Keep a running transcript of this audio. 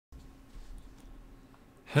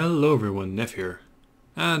Hello everyone, Neff here.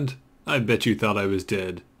 And I bet you thought I was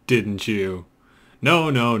dead, didn't you? No,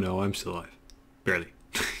 I'm still alive. Barely.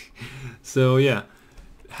 So yeah,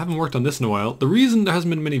 haven't worked on this in a while. The reason there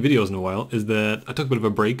hasn't been many videos in a while is that I took a bit of a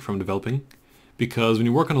break from developing, because when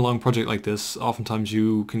you work on a long project like this, oftentimes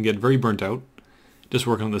you can get very burnt out, just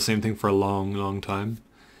working on the same thing for a long time.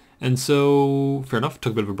 And so, fair enough,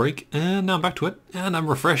 took a bit of a break, and now I'm back to it, and I'm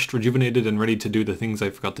refreshed, rejuvenated, and ready to do the things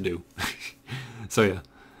I forgot to do. So yeah.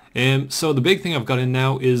 So the big thing I've got in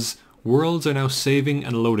now is worlds are now saving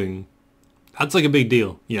and loading. That's like a big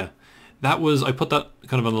deal, yeah. I put that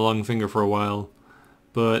kind of on the long finger for a while,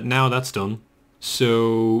 but now that's done.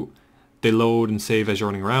 So they load and save as you're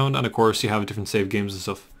running around, and of course you have different save games and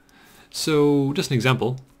stuff. So just an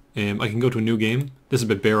example, I can go to a new game. This is a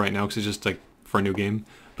bit bare right now because it's just like for a new game.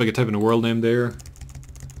 But I could type in a world name there.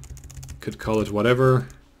 Could call it whatever.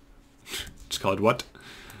 Just call it what.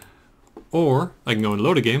 Or I can go and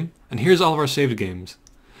load a game, and here's all of our saved games.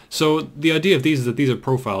 So the idea of these is that these are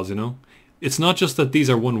profiles, you know? It's not just that these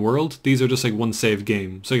are one world, these are just like one saved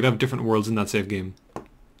game. So you could have different worlds in that saved game.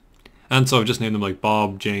 And so I've just named them like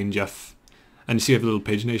Bob, Jane, Jeff. And you see I have a little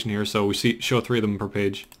pagination here, so we show 3 of them per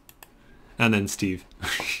page. And then Steve.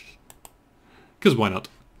 Because why not?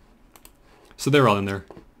 So they're all in there.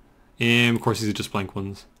 And of course these are just blank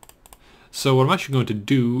ones. So what I'm actually going to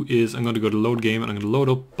do is I'm going to go to load game and I'm going to load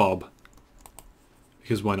up Bob.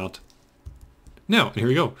 Because why not? Now, and here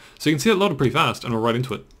we go. So you can see it loaded pretty fast and we're right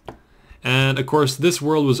into it. And of course this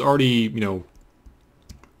world was already, you know,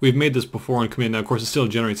 we've made this before and come in. Now of course it still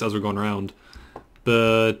generates as we're going around.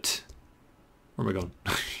 But, where am I going?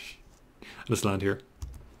 Let's land here.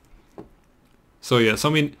 So yeah, so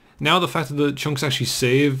I mean, now the fact that the chunks actually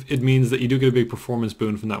save, it means that you do get a big performance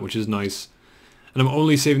boon from that, which is nice. And I'm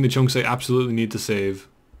only saving the chunks I absolutely need to save,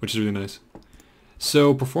 which is really nice.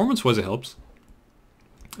 So performance-wise it helps.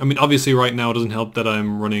 I mean, obviously right now it doesn't help that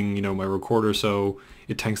I'm running, you know, my recorder, so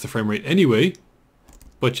it tanks the frame rate anyway.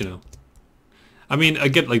 But, you know. I mean, I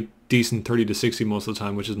get like decent 30 to 60 most of the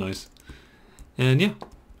time, which is nice. And yeah.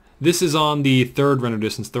 This is on the 3rd render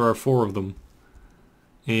distance. There are 4 of them.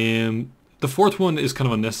 And the 4th one is kind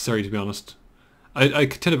of unnecessary, to be honest. I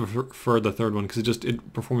tend to prefer the 3rd one because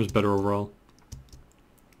it performs better overall.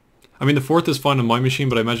 I mean, the 4th is fine on my machine,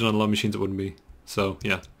 but I imagine on a lot of machines it wouldn't be. So,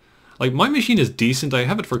 yeah. Like, my machine is decent. I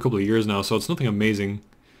have it for a couple of years now, so it's nothing amazing.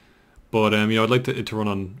 But, you know, I'd like it to run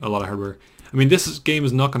on a lot of hardware. I mean, this game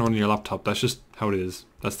is not going to run on your laptop. That's just how it is.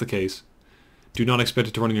 That's the case. Do not expect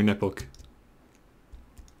it to run on your netbook.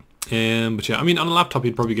 But yeah, I mean, on a laptop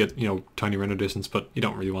you'd probably get, you know, tiny render distance, but you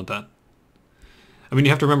don't really want that. I mean, you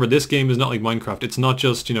have to remember, this game is not like Minecraft. It's not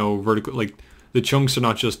just, you know, vertical, like, the chunks are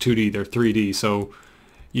not just 2D, they're 3D, so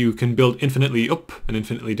you can build infinitely up and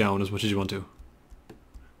infinitely down as much as you want to.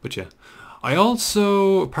 But yeah. I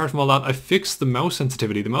also, apart from all that, I fixed the mouse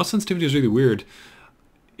sensitivity. The mouse sensitivity is really weird.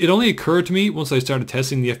 It only occurred to me once I started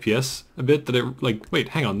testing the FPS a bit that it, like, wait,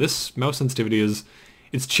 hang on, this mouse sensitivity is,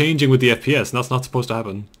 it's changing with the FPS, and that's not supposed to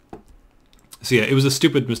happen. So yeah, it was a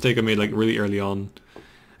stupid mistake I made, like, really early on,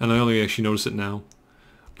 and I only actually noticed it now.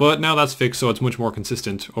 But now that's fixed, so it's much more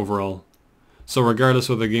consistent overall. So regardless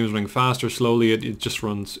whether the game's running fast or slowly, it just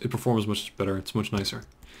runs, it performs much better, it's much nicer.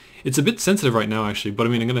 It's a bit sensitive right now actually, but I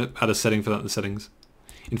mean, I'm going to add a setting for that in the settings.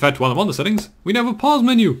 In fact, while I'm on the settings, we now have a pause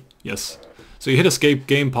menu! Yes. So you hit escape,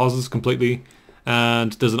 game pauses completely,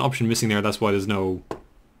 and there's an option missing there, that's why there's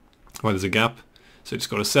a gap. So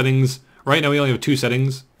just go to settings. Right now we only have 2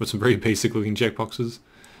 settings, with some very basic looking checkboxes.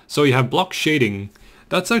 So you have block shading.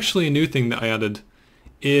 That's actually a new thing that I added.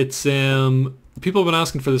 It's, people have been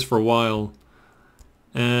asking for this for a while.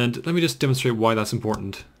 And let me just demonstrate why that's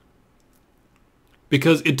important.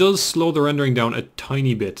 Because it does slow the rendering down a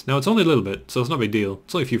tiny bit. Now it's only a little bit, so it's not a big deal.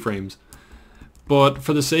 It's only a few frames. But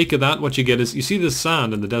for the sake of that, what you get is, you see this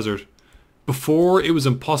sand in the desert. Before, it was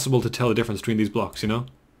impossible to tell the difference between these blocks, you know?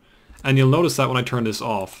 And you'll notice that when I turn this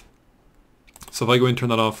off. So if I go in and turn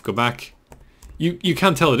that off, go back, you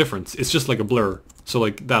can't tell the difference. It's just like a blur. So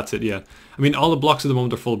like, that's it, yeah. I mean, all the blocks at the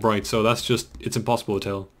moment are full bright, so that's just, it's impossible to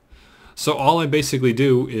tell. So all I basically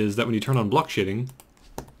do is that when you turn on block shading,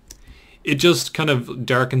 it just kind of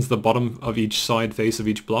darkens the bottom of each side face of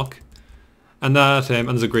each block. And that, and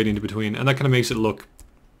there's a gradient in between, and that kind of makes it look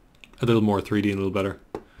a little more 3D and a little better.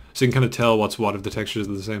 So you can kind of tell what's what if the textures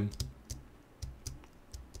are the same.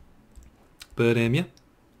 But yeah.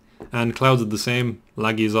 And clouds are the same,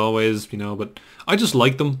 laggy as always, you know, but I just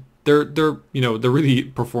like them. They're you know, they're really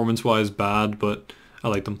performance-wise bad, but I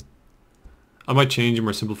like them. I might change them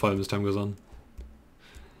or simplify them as time goes on.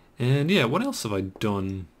 And yeah, what else have I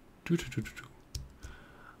done?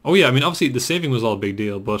 Oh yeah, I mean, obviously the saving was all a big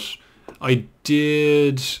deal, but I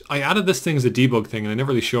added this thing as a debug thing and I never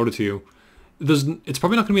really showed it to you. It's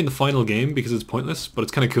probably not going to be in the final game because it's pointless, but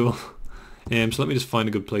it's kind of cool. So let me just find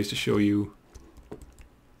a good place to show you.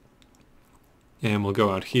 And we'll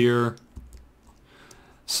go out here.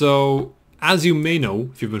 So, as you may know,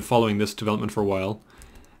 if you've been following this development for a while,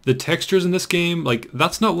 the textures in this game, like,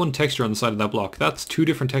 that's not one texture on the side of that block. That's two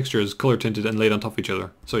different textures, color tinted and laid on top of each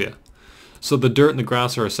other. So yeah. So the dirt and the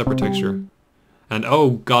grass are a separate texture. And oh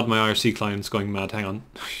god, my IRC client's going mad. Hang on.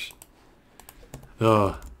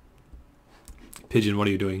 Ugh. Pigeon, what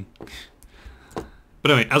are you doing?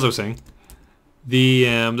 But anyway, as I was saying,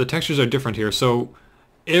 the textures are different here. So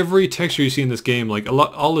every texture you see in this game, like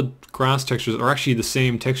all the grass textures are actually the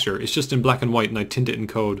same texture. It's just in black and white, and I tint it in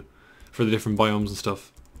code for the different biomes and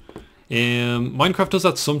stuff. Minecraft does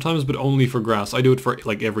that sometimes, but only for grass. I do it for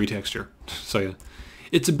like every texture. So yeah.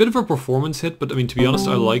 It's a bit of a performance hit, but I mean, to be honest,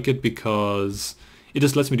 I like it because it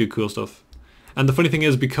just lets me do cool stuff. And the funny thing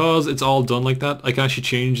is, because it's all done like that, I can actually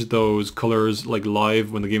change those colors like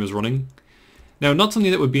live when the game is running. Now, not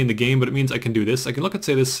something that would be in the game, but it means I can do this. I can look at,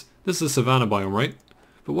 say, this is a savanna biome, right?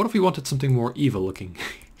 But what if we wanted something more evil looking?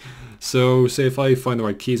 So, say if I find the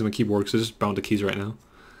right keys on my keyboard, because I just bound to keys right now.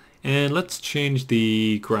 And let's change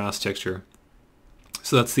the grass texture.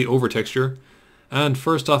 So that's the over texture. And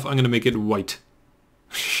first off, I'm going to make it white.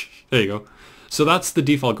 There you go. So that's the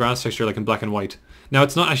default grass texture, like in black and white. Now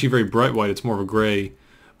it's not actually very bright white, it's more of a grey,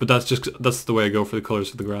 but that's the way I go for the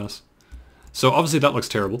colours of the grass. So obviously that looks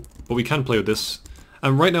terrible, but we can play with this.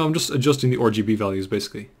 And right now I'm just adjusting the RGB values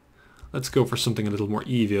basically. Let's go for something a little more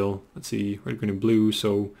evil. Let's see, red, green and blue.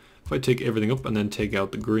 So if I take everything up and then take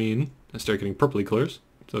out the green and start getting purpley colours,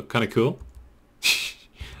 so kind of cool.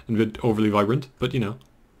 And a bit overly vibrant, but you know,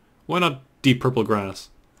 why not deep purple grass?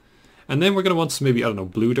 And then we're going to want some maybe, I don't know,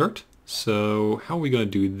 blue dirt. So how are we going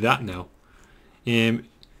to do that now?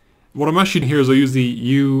 What I'm actually doing here is I use the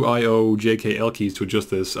U, I, O, J, K, L keys to adjust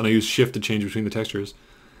this, and I use shift to change between the textures.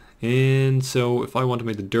 And so if I want to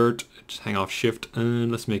make the dirt, just hang off shift,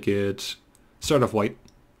 and let's make it start off white.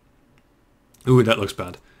 Ooh, that looks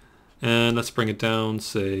bad. And let's bring it down,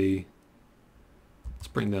 say, let's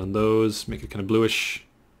bring down those, make it kind of bluish.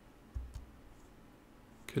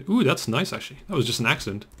 Okay. Ooh, that's nice actually. That was just an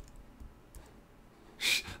accident.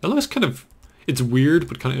 That looks kind of, it's weird,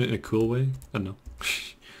 but kind of in a cool way. I don't know.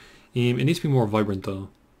 It needs to be more vibrant though.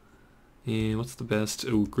 What's the best?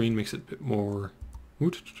 Oh, green makes it a bit more.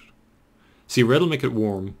 See, red will make it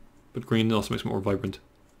warm, but green also makes it more vibrant.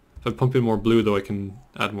 If I pump in more blue though, I can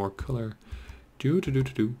add more color. Ooh.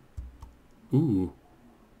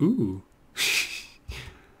 Ooh.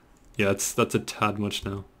 Yeah, that's a tad much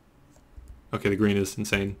now. Okay, the green is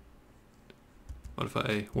insane. What if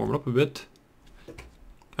I warm it up a bit?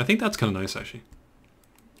 I think that's kind of nice actually.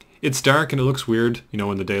 It's dark and it looks weird, you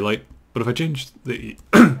know, in the daylight. But if I change the...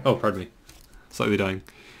 oh, pardon me. Slightly dying.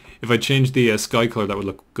 If I change the sky color, that would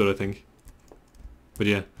look good, I think. But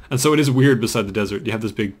yeah. And so it is weird beside the desert. You have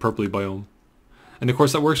this big purpley biome. And of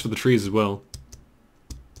course that works for the trees as well.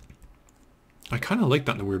 I kind of like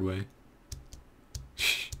that in a weird way.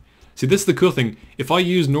 See, this is the cool thing. If I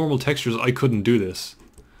use normal textures, I couldn't do this.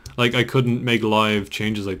 Like, I couldn't make live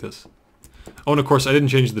changes like this. Oh, and of course, I didn't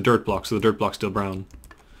change the dirt block, so the dirt block's still brown.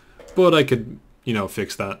 But I could, you know,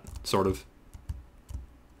 fix that, sort of.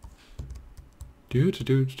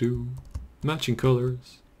 Matching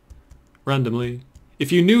colors. Randomly.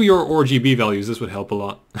 If you knew your RGB values, this would help a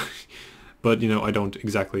lot. But, you know, I don't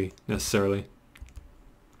exactly, necessarily.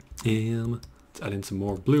 Let's add in some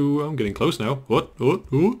more blue. I'm getting close now. What?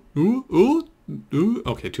 Okay,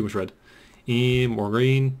 too much red. More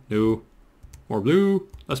green. No. More blue.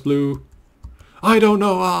 Less blue. I don't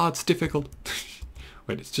know. Ah, it's difficult.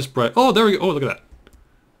 Wait, it's just bright. Oh, there we go. Oh, look at that.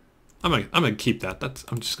 I'm gonna keep that.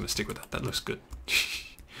 I'm just gonna stick with that. That looks good.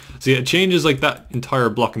 See, it changes like that entire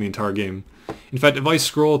block in the entire game. In fact, if I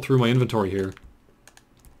scroll through my inventory here,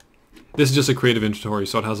 this is just a creative inventory,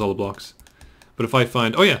 so it has all the blocks. But if I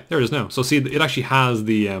find, oh yeah, there it is now. So see, it actually has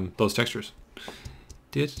the those textures.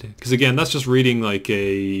 Because again, that's just reading like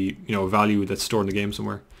a a value that's stored in the game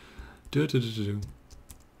somewhere.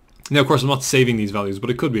 Now, of course, I'm not saving these values, but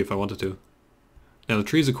it could be if I wanted to. Now, the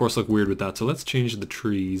trees, of course, look weird with that, so let's change the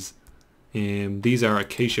trees. These are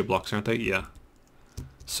acacia blocks, aren't they? Yeah.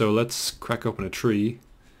 So let's crack open a tree.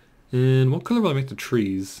 And what color will I make the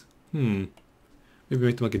trees? Maybe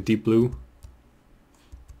make them like a deep blue.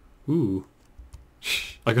 Ooh.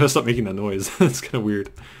 I gotta stop making that noise. That's kind of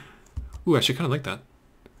weird. Ooh, I actually kind of like that.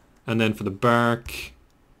 And then for the bark...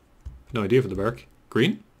 No idea for the bark.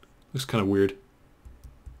 Green? Looks kind of weird.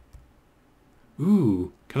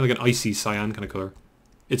 Ooh, kind of like an icy cyan kind of color.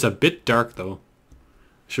 It's a bit dark though.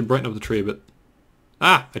 Should brighten up the tree a bit.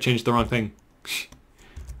 Ah! I changed the wrong thing.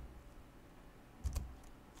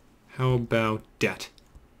 How about that?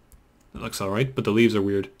 That looks alright, but the leaves are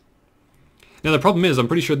weird. Now the problem is, I'm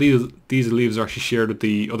pretty sure these leaves are actually shared with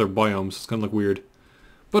the other biomes. It's gonna look weird.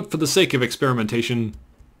 But for the sake of experimentation...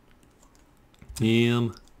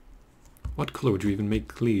 what colour would you even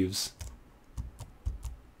make leaves?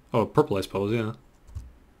 Oh, purple I suppose, yeah.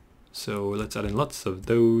 So let's add in lots of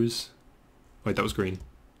those. Wait, that was green.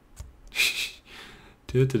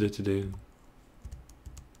 Something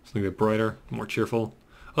a bit brighter, more cheerful.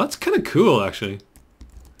 Oh, that's kind of cool, actually.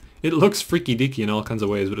 It looks freaky deaky in all kinds of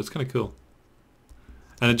ways, but it's kind of cool.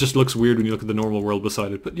 And it just looks weird when you look at the normal world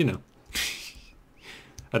beside it, but you know.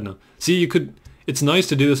 I don't know. See, you could... It's nice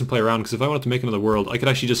to do this and play around, because if I wanted to make another world, I could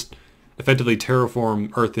actually just effectively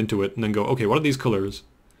terraform Earth into it, and then go, okay, what are these colors?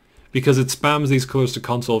 Because it spams these colors to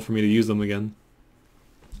console for me to use them again.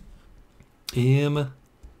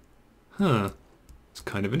 Huh. It's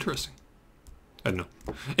kind of interesting. I don't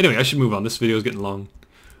know. Anyway, I should move on. This video is getting long.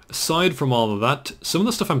 Aside from all of that, some of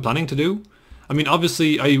the stuff I'm planning to do... I mean,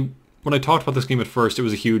 obviously, when I talked about this game at first, it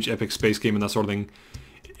was a huge epic space game and that sort of thing.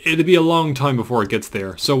 It'll be a long time before it gets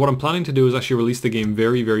there. So what I'm planning to do is actually release the game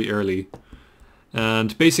very, very early.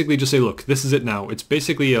 And basically just say, look, this is it now. It's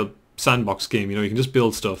basically a sandbox game, you know, you can just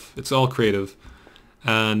build stuff. It's all creative.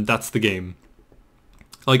 And that's the game.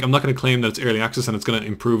 Like, I'm not going to claim that it's early access and it's going to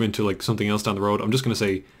improve into, like, something else down the road. I'm just going to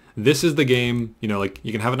say, this is the game, you know, like,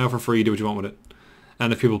 you can have it now for free, do what you want with it.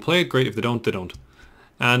 And if people play it, great. If they don't, they don't.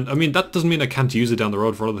 And, I mean, that doesn't mean I can't use it down the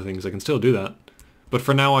road for other things. I can still do that. But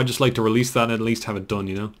for now, I just like to release that and at least have it done,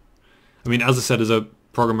 you know? I mean, as I said, as a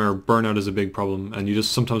programmer, burnout is a big problem, and you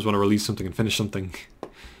just sometimes want to release something and finish something.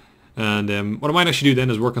 And what I might actually do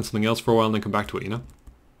then is work on something else for a while and then come back to it, you know?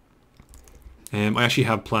 I actually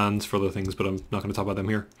have plans for other things, but I'm not going to talk about them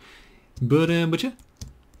here. But yeah.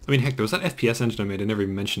 I mean, heck, there was that FPS engine I made I never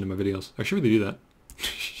even mentioned in my videos. I should really do that.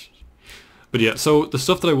 But yeah, so the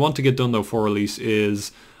stuff that I want to get done, though, for release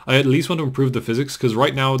is... I at least want to improve the physics, because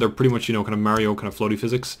right now they're pretty much, you know, kind of Mario kind of floaty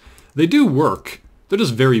physics. They do work. They're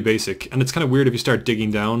just very basic, and it's kind of weird if you start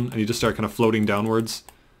digging down and you just start kind of floating downwards.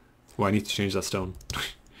 Well, I need to change that stone.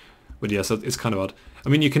 But yes, it's kind of odd. I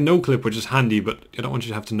mean, you can no-clip, which is handy, but I don't want you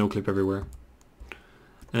to have to no-clip everywhere.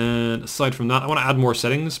 And aside from that, I want to add more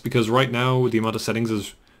settings, because right now the amount of settings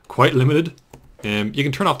is quite limited. You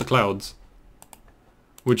can turn off the clouds,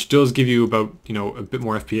 which does give you about, you know, a bit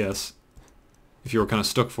more FPS if you were kind of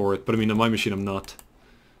stuck for it. But I mean, on my machine I'm not.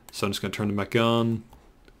 So I'm just going to turn them back on.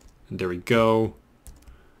 And there we go.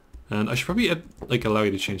 And I should probably like allow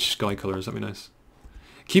you to change sky colors. That'd be nice.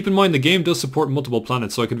 Keep in mind the game does support multiple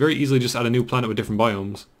planets, so I could very easily just add a new planet with different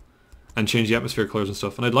biomes and change the atmosphere colors and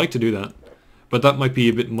stuff. And I'd like to do that, but that might be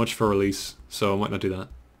a bit much for release, so I might not do that.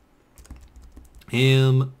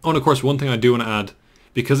 Oh, and of course, one thing I do want to add,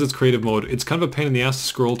 because it's creative mode, it's kind of a pain in the ass to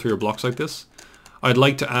scroll through your blocks like this. I'd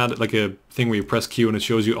like to add like a thing where you press Q and it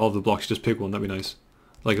shows you all of the blocks. You just pick one. That'd be nice,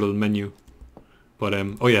 like a little menu. But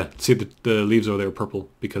oh yeah, see the leaves over there are purple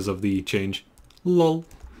because of the change. Lol.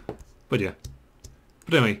 But yeah.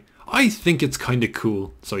 But anyway, I think it's kind of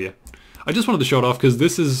cool. So yeah, I just wanted to show it off because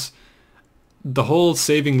this is... The whole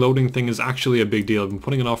saving loading thing is actually a big deal. I've been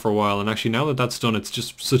putting it off for a while, and actually now that that's done, it's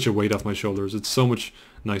just such a weight off my shoulders. It's so much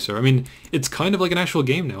nicer. I mean, it's kind of like an actual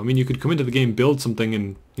game now. I mean, you could come into the game, build something,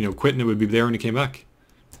 and, you know, quit and it would be there when you came back.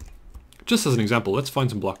 Just as an example, let's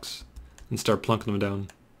find some blocks and start plunking them down.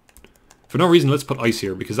 For no reason, let's put ice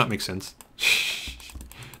here, because that makes sense.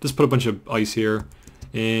 Just put a bunch of ice here,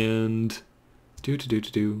 and...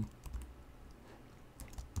 And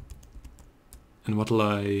what'll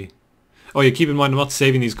I... Oh yeah, keep in mind I'm not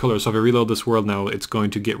saving these colours, so if I reload this world now, it's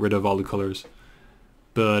going to get rid of all the colours.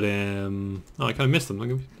 But, oh, I kind of missed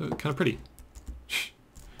them. They're kind of pretty.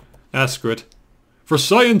 Ah, screw it. For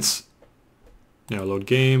science! Now, load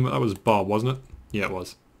game. That was Bob, wasn't it? Yeah, it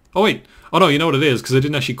was. Oh wait! Oh no, you know what it is, because I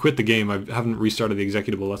didn't actually quit the game. I haven't restarted the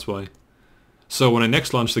executable, that's why. So when I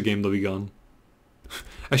next launch the game, they'll be gone.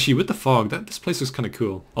 Actually, with the fog, this place looks kind of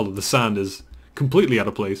cool. Although the sand is completely out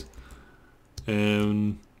of place.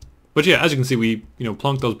 But yeah, as you can see, we, you know,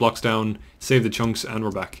 plonk those blocks down, save the chunks, and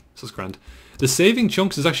we're back. So it's grand. The saving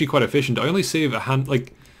chunks is actually quite efficient. I only save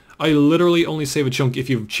I literally only save a chunk if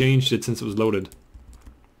you've changed it since it was loaded.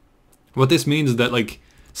 What this means is that, like,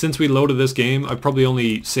 since we loaded this game, I probably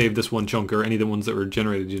only saved this one chunk, or any of the ones that were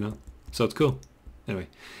generated, you know? So it's cool. Anyway,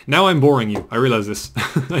 now I'm boring you. I realize this.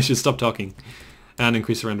 I should stop talking and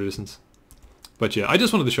increase the render distance. But yeah, I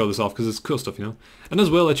just wanted to show this off because it's cool stuff, you know? And as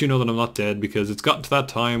well let you know that I'm not dead, because it's gotten to that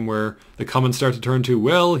time where the comments start to turn to,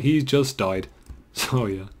 well, he just died. So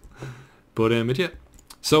yeah. But yeah.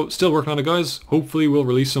 So still working on it, guys. Hopefully we'll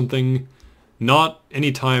release something not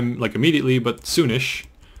anytime like immediately, but soonish.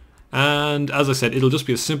 And as I said, it'll just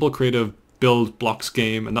be a simple creative build blocks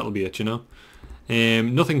game, and that'll be it, you know.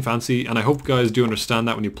 Nothing fancy, and I hope guys do understand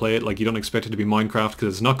that when you play it. Like, you don't expect it to be Minecraft,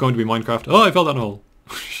 because it's not going to be Minecraft. Oh, I fell down a hole.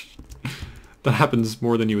 That happens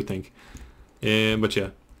more than you would think. But yeah.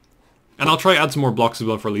 And I'll try add some more blocks as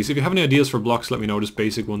well for release. If you have any ideas for blocks, let me know, just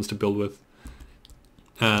basic ones to build with.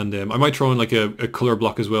 And I might throw in like a color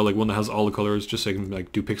block as well, like one that has all the colors, just so I can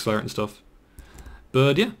like do pixel art and stuff.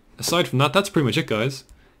 But yeah, aside from that, that's pretty much it, guys.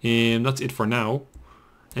 That's it for now.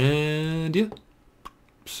 And yeah.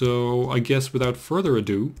 So I guess without further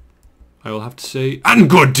ado, I will have to say, and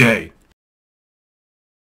good day!